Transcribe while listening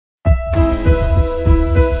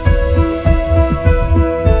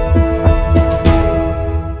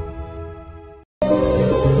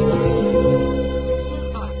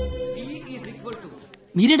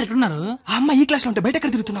మీరేంటి ఎక్కడున్నారు? ఆ అమ్మ ఈ క్లాస్ లో ఉంటే బయట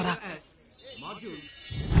ఎక్కడ తిరుగుతున్నారా?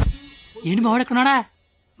 ఏంటి మావాడు ఎక్కడున్నాడా?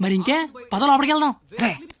 మరి ఇంకే పద లోపలికి వెళ్దాం.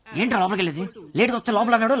 ఏంట్రా లోపలికి వెళ్ళేది? లేట్గా వస్తే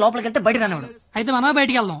లోపల అన్నాడు, లోపలికి వెళ్తే బయట రానాడు. అయితే మనమే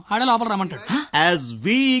బయటికి వెళ్దాం, ఆడే లోపల రమ్మంటాడు. As V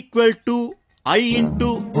equal to I into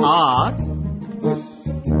R.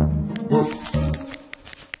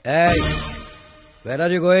 Hey, where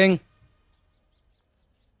are you going?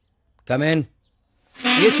 Come in.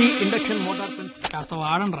 AC induction motor principle. కాస్త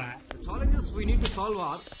వాడండి రా. Challenges we need to solve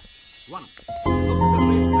are 1.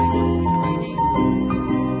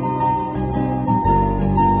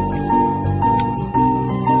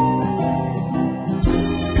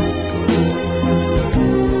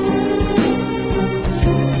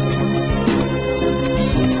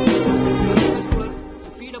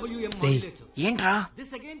 ఏంట్రా?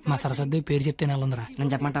 మా సరస్వతి పేరు చెప్తే నెలందరా. నేను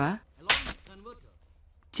చెప్పమంటావా?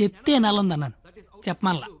 చెప్తే నెలంది అన్నాను,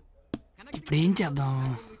 చెప్పమల్లా. ఇప్పుడు ఏం చేద్దాం?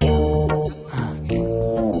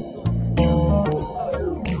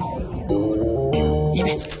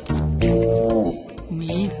 ఇవే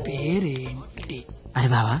నీ పేరేంటి? అరే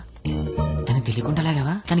బావా, తనకు తెలియకుండా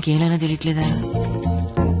లాగావా? తనకి ఏమైనా తెలియట్లేదా?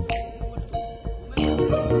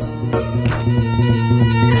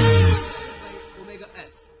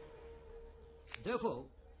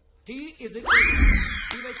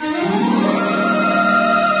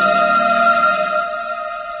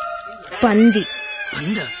 పంది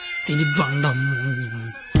తిని బండం.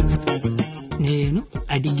 నేను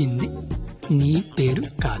అడిగింది నీ పేరు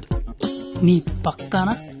కాదు, నీ పక్కన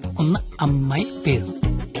ఉన్న అమ్మాయి పేరు.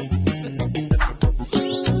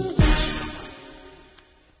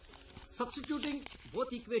 Substituting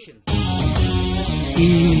both equations.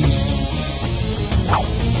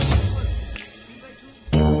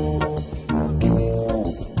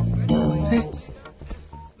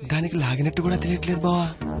 దానికి లాగినట్టు కూడా తెలియట్లేదు బావా.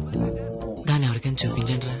 దాన్ని ఎవరికైనా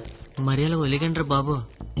చూపించండి రా, మరి అలా ఒలిగండ్రా బాబు.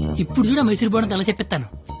 ఇప్పుడు చూడ మైసూర్ బోర్డు ఎలా చెప్పిస్తాను.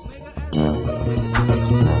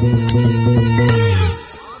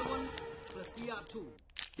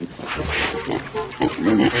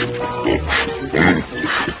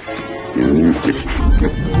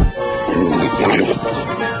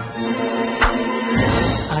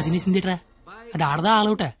 అలా తినేసిందిట్రా, అది ఆడదా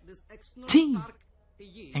ఆలౌట?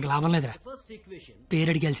 ఇంకా లాభం లేదురా, పేరు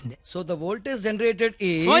అడిగాల్సిందే. So the voltage generated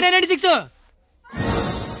is 496.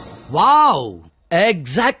 Wow!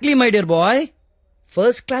 Exactly, my dear boy.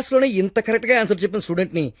 First class లోనే ఇంత కరెక్ట్ గా ఆన్సర్ చెప్పిన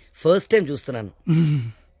స్టూడెంట్ ని ఫస్ట్ టైం చూస్తున్నాను.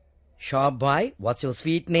 Sharp bye, what's your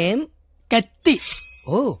sweet name? కత్తి.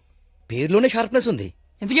 ఓ, పేరులోనే షార్ప్నెస్ ఉంది.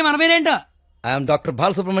 ఇంతకీ మన పేరేంటో? I'm doctor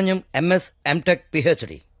Balasubrahmanyam, MS, MTech,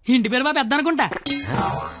 PhD. ఇంటి పేరు మా పెద్ద అనుకుంటా.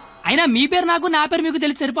 అయినా మీ పేరు నాకు, నా పేరు మీకు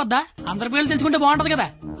తెలిసి సరిపోద్దా? అందరి పేర్లు తెలుసుకుంటే బాగుంటది కదా.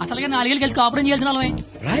 అసలుగా 4 ఏళ్ళు కలిసి కాపురం చేయాల్సిన వాళ్ళమే.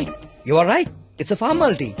 Right, you are right. It's a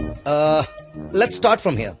formality. Let's start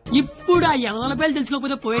from here. ఇప్పుడు ఆ ఎవరి పేర్లు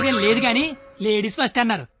తెలుసుకోకపోతే పోయేదేం లేదు కానీ లేడీస్ ఫస్ట్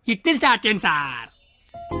అన్నారు, ఇట్ని స్టార్ట్ చేయండి sir.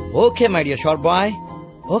 Okay my dear short boy.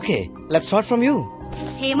 Okay, let's start from you.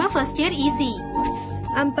 Hema first year EC.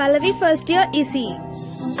 I'm Pallavi first year EC.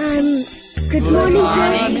 Good morning, sir.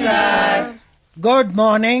 Good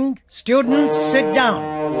morning. Students, sit down.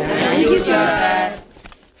 Thank you, sir.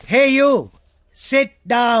 Hey, you. Sit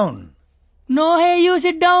down. No hey you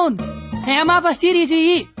SIT down. Hema first year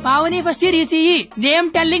ECE, Pavani first year ECE. Name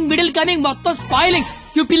telling, middle coming, మొత్తం spoiling.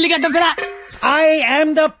 You పిల్లి గడ్డం ఫిరా. I am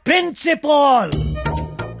the principal.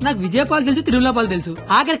 నాకు విజయపాల్ తెలుసు, తిరుమలపాల్ తెలుసు,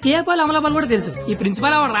 ఆఖరి కేపాల్, అమలాపాల్ కూడా తెలుసు. ఈ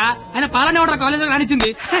ప్రిన్సిపాల్ ఎవడరా? ఆయన పాలన ఎవడరా కాలేజ్ లో రానిచ్చింది?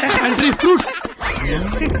 Fruits.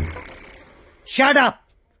 Shut up.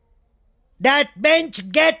 That bench,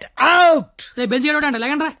 get out. రేపు బెంచ్ గడవడండి,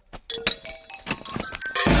 లేకండి రా.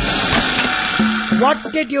 What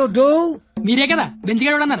did you do? మీరే కదా బెంచ్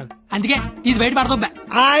గడవడం అన్నారు, అందుకే తీసి బయట పడతా.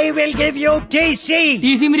 I will give you TC.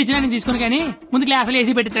 TC మీరు ఇచ్చినా నేను తీసుకుని, కానీ ముందు క్లాసులు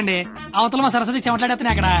ఏసీ పెట్టించండి. అవతల మా సరస్వతి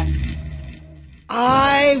చెమట్లాడేస్తున్నాయి అక్కడ.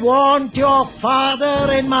 I want your father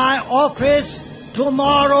in my office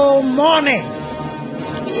tomorrow morning.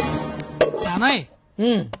 నానాయ్,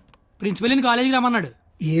 principal ని కాలేజీకి రమ్మన్నాడు.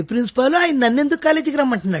 ఏ ప్రిన్సిపాల్ ఆయన నన్నెందుకు కాలేజీకి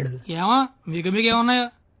రమ్మంటున్నాడు? ఏమో మీకు ఏమన్నాయో.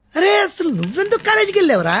 అరే అసలు నువ్వెందుకు కాలేజీకి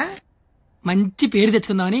వెళ్ళావురా? మంచి పేరు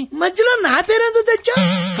తెచ్చుకుందామని. మధ్యలో నా పేరెందుకు తెచ్చా?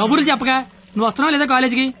 కబుర్లు చెప్పగా నువ్వు వస్తున్నావు లేదా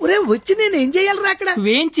కాలేజీకి? ఒరే వచ్చి నేను ఏం చెయ్యాలరా అక్కడ?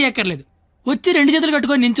 నువ్వేం చేయక్కర్లేదు, వచ్చి 2 చేతులు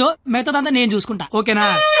కట్టుకొని నించో, మిగతాదంతా నేను చూసుకుంటా, ఓకేనా?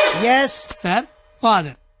 Yes. Sir,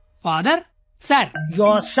 father, father, sir.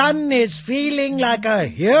 Your son is feeling like a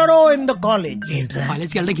hero in the college.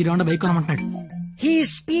 కాలేజ్కి వెళ్తే గిరౌండ్ bike కొనమంటున్నాడు. He's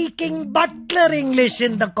speaking butler English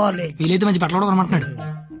in the college. వీలైతే మంచి బట్టలు కొనమంటున్నాడు.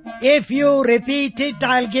 If you repeat it,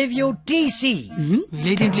 I'll give you TC.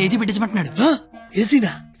 వీలైతే ఇంట్లో AC పెట్టించమంటున్నాడు.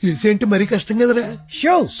 ఏసీనా? AC అంటే మరీ కష్టం కదరా.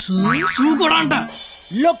 Shoes. షూ కూడా అంట.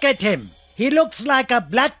 Look at him. He looks like a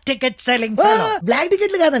black ticket selling fellow. Black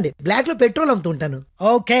టికెట్లు కాదండి, బ్లాక్ లో petrol అమ్ముతుంటాను.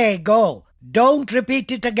 Okay, go. Don't repeat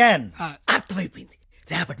it again. అర్థమైపోయింది,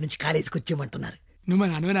 రేపటి నుంచి కాలేజీకి వచ్చేయమంటున్నారు. నువ్వు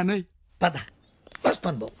నాన్న పద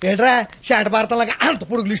వస్తాను బాబు. ఏంట్రా షాట భారతంలాగా అంత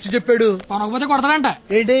పొడుగు లిస్టు చెప్పాడు. కొనకపోతే కొడతాడంట.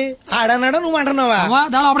 ఏంటి ఆడన్నాడా నువ్వు అంటున్నావా?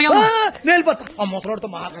 దాని లోపలికి వెళ్దాం. నేను వెళ్ళిపోతా. ఆ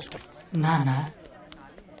ముసలోడితో మహా కష్టం. నానా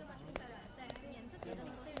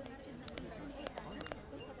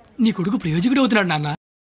నీ కొడుకు ప్రయోజకుడు అవుతున్నాడు నాన్న.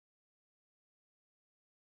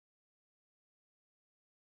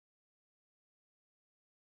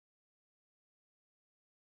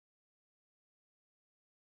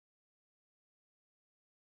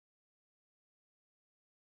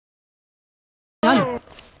 చాలు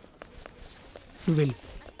నువ్వు వెళ్ళు.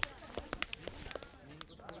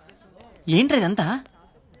 ఏంట్రా ఇదంతా?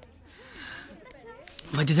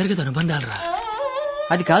 మధ్య తరగతి అనుబంధాలు రా.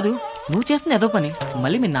 అది కాదు, నువ్వు చేస్తున్న ఏదో పని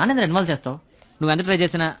మళ్ళీ మీ నాన్న ఇన్వాల్వ్ చేస్తావు. నువ్వు ఎంత ట్రై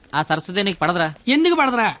చేసినా ఆ సరస్వతి నీకు పడదురా. ఎందుకు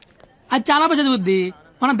పడదరా? అది చాలా బాగా చదువుద్ది.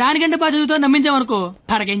 మనం దానికంటే బాగా చదువుతో నమ్మించామనుకో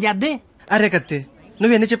పడకేం చేద్దే. అరే కత్తి,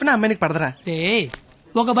 నువ్వు ఎన్ని చెప్పినా అమ్మాయి నీకు పడదరా? రే,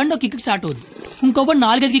 ఒక బండి ఒక కిక్కు స్టార్ట్ అవుద్ది, ఇంకో బండి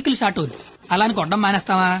 4-5 కిక్కులు స్టార్ట్ అవుద్ది. అలా అని కొట్టడం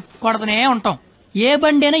మానేస్తావా? కొడతనే ఉంటాం. ఏ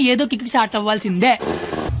బండి అయినా ఏదో కిక్కు స్టార్ట్ అవ్వాల్సిందే.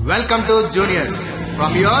 Welcome to juniors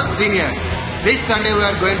from your seniors. This Sunday we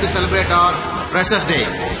are going to celebrate our Freshers Day.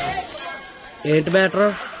 ఏంటి మ్యాటర్?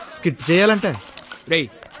 స్కిట్ చేయాలంటే రేయ్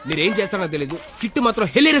మీరేం చేస్తారో తెలీదు, స్కిట్ మాత్రం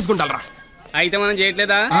హిలేరియస్ గుండాలరా. అయితే మనం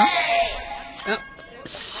చేయట్లేదా?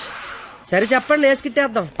 సరే చెప్పండి, ఏ స్కిట్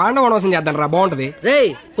వేద్దాం? పాండవ వనవాసం చేద్దాం రా, బాగుంటది.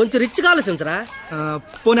 రేయ్ కొంచెం రిచ్ ఆలోచించరా.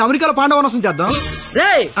 పోనీ అమెరికాలో పాండవ వనవాసం చేద్దాం.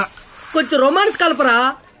 రేయ్ కొంచెం రొమాన్స్ కలపరా.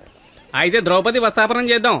 అయితే ద్రౌపది వస్తాపనం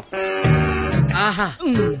చేద్దాం. ఆహా,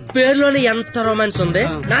 పేరులోనే ఎంత రొమాన్స్ ఉంది.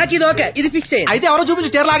 నాకు ఇది ఓకే, ఇది ఫిక్స్ అయ్యి. అయితే ఎవరో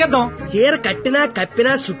చూపించి చీర లాగేద్దాం. చీర కట్టినా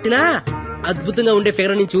కప్పినా చుట్టినా అద్భుతంగా ఉండే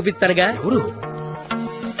ఫిగర్ నేను చూపిస్తానుగా. ఎవరు?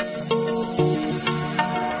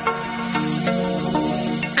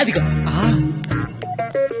 అదిగో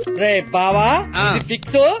రే బావా, ఇది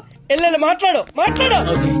ఫిక్స్. ఎల్లెల్లి మాట్లాడు.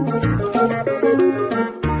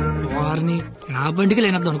 వారిని నా బండికి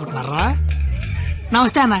లేనద్దు అనుకుంటున్నారా?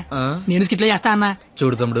 నమస్తే అన్న, నేను స్కిట్లో చేస్తా అన్న.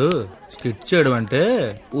 చూడు తమ్ముడు, స్కిట్ చేయడం అంటే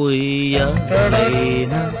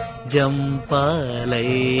ఉయ్యాలైనా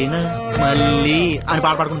జంపాలైనా మళ్ళీ అని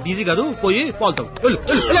పాట పాడుకుంటే ఈజీ కాదు. పోయి పోల్తావు.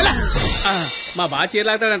 మా బాగా చీర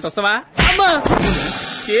లాగుతాడంట, వస్తావా?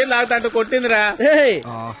 చీర లాగుతాంటూ కొట్టిందిరా.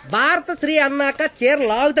 భారత శ్రీ అన్నాక చీర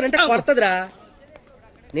లాగుతానంటే కొడతదిరా.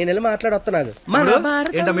 నేను వెళ్ళి మాట్లాడొస్తున్నాను.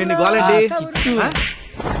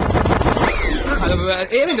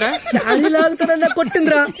 ఏమిందిరా లాగుతానన్నా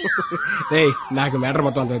కొట్టిందిరా. రే నాకు మ్యాటర్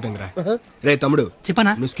మొత్తం అంత అయిపోయిందిరా. రే తమ్ముడు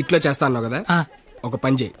చెప్పనా, నువ్వు స్కిట్ లో చేస్తా అన్నావు కదా, ఒక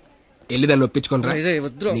పని చేయి, వెళ్ళి దాన్ని ఒప్పించుకోనరా.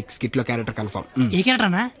 నీకు స్కిట్ లో క్యారెక్టర్ కన్ఫర్మ్. ఏ క్యారెక్టర్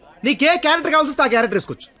అన్నా? నీకే క్యారెక్టర్ కావాల్సి వస్తే ఆ క్యారెక్టర్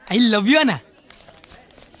వేసుకోవచ్చు. ఐ లవ్ యూ అన్నా.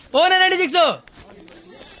 ఓ 96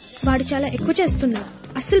 వాడు చాలా ఎక్కువ చేస్తున్నా,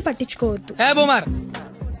 అస్సలు పట్టించుకోవద్దు. ఏ బూమర్,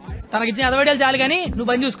 తనకిచ్చిన అదవడాలు చాలు గానీ నువ్వు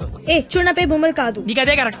పని చూసుకో. ఏ చూడు, నా పేరు బొమ్మరు కాదు. నీకు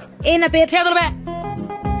అదే కరెక్ట్. ఏ నా పేరు చేతులు.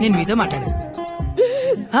 నేను మీతో మాట్లాడేది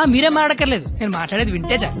మీరేం మాట్లాడక్కర్లేదు, నేను మాట్లాడేది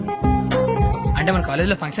వింటే చాలు. అంటే మన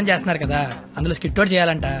కాలేజీలో ఫంక్షన్ చేస్తున్నారు కదా, అందులో స్కిట్ అవుట్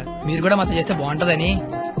చేయాలంట. మీరు కూడా మాతో చేస్తే బాగుంటదని.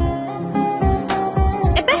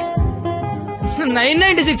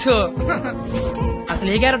 996 అసలు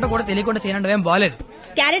ఏ క్యారెక్టర్ కూడా తెలియకుండా చేయనంటే ఏం బాలేదు.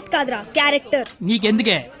 క్యారెట్ కాదురా, క్యారెక్టర్.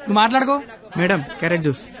 నీకెందుకే, నువ్వు మాట్లాడుకో. మేడం క్యారెట్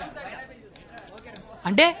జ్యూస్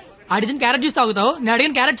అంటే అడిగిన క్యారెట్ జ్యూస్ తాగుతావు, నేను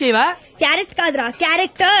అడిగిన క్యారెట్ చేయవా? క్యారెట్ కాదురా,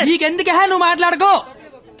 క్యారెక్టర్. నీకెందుకే, నువ్వు మాట్లాడుకో.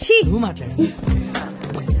 నువ్వు మాట్లాడు.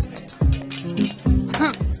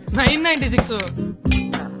 996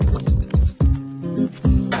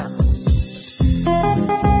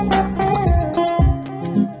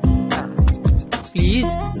 ప్లీజ్.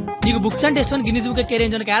 నీకు బుక్స్ అంటే ఇష్టం, గిన్నిస్ బుక్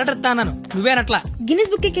రేంజ్ ఉన్న క్యారెక్టర్ ఇస్తాను. నువ్వేనట్లా.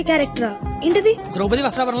 గిన్నిస్ బుక్ ఎక్కే క్యారెక్టరా? ఏంటిది? ద్రౌపది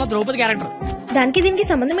వస్త్రాభరణంలో ద్రౌపది క్యారెక్టర్. దానికి దీనికి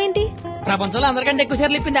సంబంధం ఏంటి? ప్రపంచంలో అందరికంటే ఎక్కువ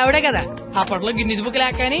సార్లు ఇప్పింది ఆవిడే కదా. అప్పట్లో గిన్నిస్ బుక్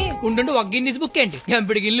లేక కానీ ఉండుండి ఒక గిన్నిస్ బుక్ ఏంటి,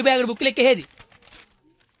 గంపిడి గిల్లు బ్యాగుడు బుక్లు ఎక్కేది.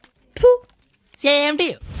 Same to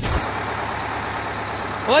you.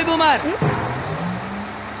 ఓయ్ బూమర్,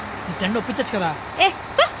 నీ ఫ్రెండ్ ఒప్పించచ్చు కదా.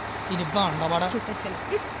 ఇది బాగుండవాడా?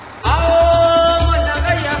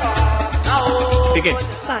 Ticket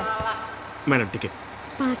pass. Madam ticket.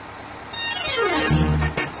 Pass.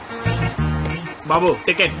 బాబు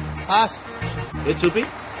టికెట్. పాస్. ఏ చూపి.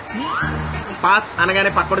 పాస్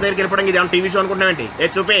అనగానే పక్కన దగ్గరికి వెళ్ళిపోవడం ఇది టీవీ షో అనుకుంటున్నావేంటి? ఏ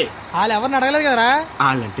చూపి. వాళ్ళు ఎవరిని అడగలేదు కదరా.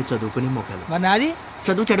 వాళ్ళంటే చదువుకునే మొక్కలు, మరి నాది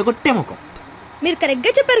చదువు చెడగొట్టే మొక్కం. మీరు కరెక్ట్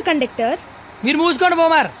గా చెప్పారు కండక్టర్. మీరు మూసుకోండి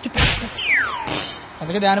బొమ్మర్.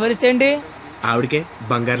 అందుకే దాని భరిస్తే ఏంటి? ఆవిడకే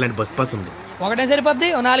బంగారు లాంటి బస్ పాస్ ఉంది. ఒకటే సరిపోద్ది,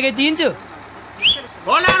 4-5 తీయించు.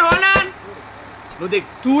 నువ్వు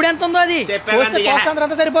చూడెంత ఉందో అది.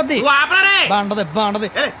 అంతా సరిపోద్ది. బాగుంటది బాగుంటది.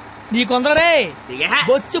 నీ కొందరే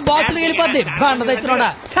బొచ్చు బాక్సులు వెళ్ళిపోద్ది బండ తెచ్చినోడా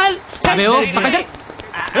చల్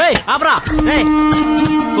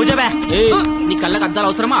కూర్చోబే నీ కళ్ళకి అద్దాలు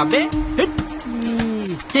అవసరమా అబ్బే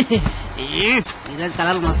ఈరోజు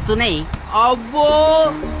కలర్లు మస్తున్నాయి అబ్బో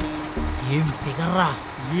ఏం ఫిగర్ రా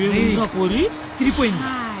పోరి తిరిగిపోయింది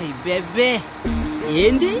బెబ్బే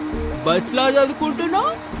ఏంది బస్ లో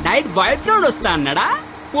చదువుకుంటున్నావు నైట్ బాయ్ ఫ్రెండ్ వస్తా అన్నాడా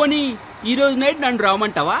పోనీ ఈ రోజు నైట్ నన్ను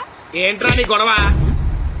రామంటావా ఏంట్రా నీ గొడవ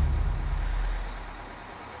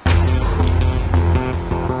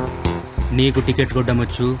నీకు టికెట్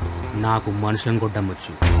కొట్టమొచ్చు నాకు మనుషులను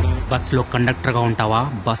కొట్టమొచ్చు బస్ లో కండక్టర్ గా ఉంటావా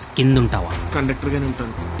బస్ కింద ఉంటావా కండక్టర్ గానే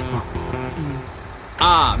ఉంటాను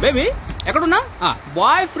బేబీ ఎక్కడున్నా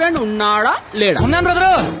బాయ్ ఫ్రెండ్ ఉన్నాడా లేడా ఉన్నాను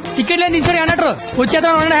బ్రదరు టికెట్ లేని దించాడు అన్నట్టు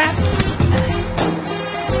వచ్చేద్దాం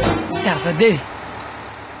సరస్వతి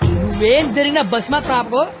నువ్వేం జరిగినా బస్ మాత్రం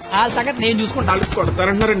ఆపకో వాళ్ళ సంగతి నేను చూసుకుంటాను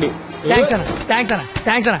కొడతారంటున్నారండి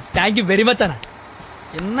థ్యాంక్ యూ వెరీ మచ్ అన్న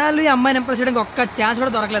ఇన్నాళ్ళు ఈ అమ్మాయిని ఇంప్రెస్ చేయడానికి ఒక్క ఛాన్స్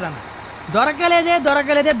కూడా దొరకలేదన్న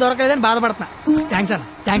దొరకలేదని బాధపడుతున్నా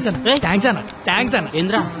థ్యాంక్స్ అన్న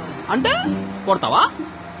ఏంద్రా అంటే కొడతావా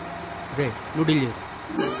రే నువ్వు డీల్ చేయు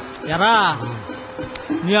ఎరా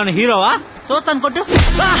నీ హీరోవా చూస్తాను కొట్టు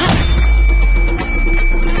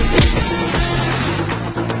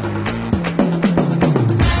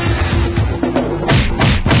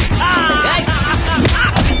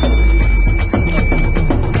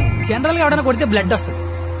జనరల్ గా ఎవడైనా కొడితే బ్లడ్ వస్తుంది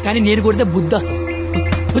కానీ నేను కొడితే బుద్ధి వస్తుంది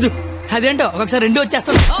అదేంటో ఒకసారి రెండు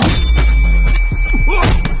వచ్చేస్తాడు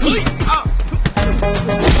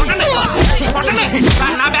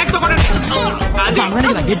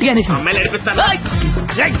గట్టిగా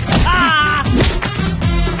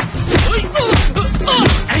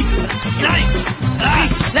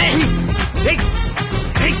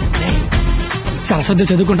సరస్వతి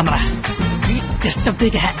చదువుకుంటామరా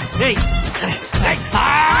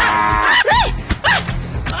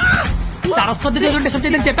సరస్వతి చదువుంటే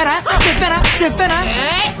డిస్టర్బ్ చెప్పారా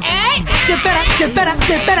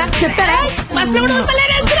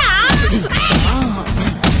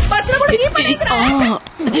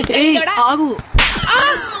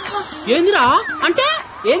ఏందిరా అంటే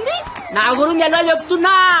ఏంది నా గురించి ఎలా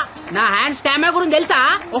చెప్తున్నా నా హ్యాండ్ స్టామినా గురించి తెలుసా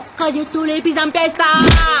ఒక్క చెట్టు లేపి చంపేస్తా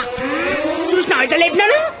చూసినా ఇట్లా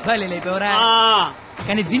లేపినాను లేపేవరా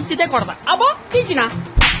కానీ దించితే కొడతా అబ్బో దించినా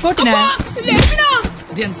కొట్టినా లేపినా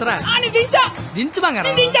దించరా దించు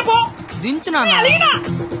బంగారం దించునా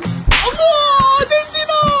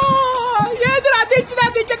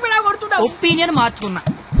ఒపీనియన్ మార్చుకున్నా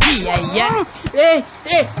అయ్యా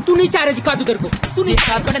తు నీ చారేది కాదు దొరుకు తు నీ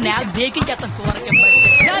కాదు నేల దేకించేస్తాను చూడకే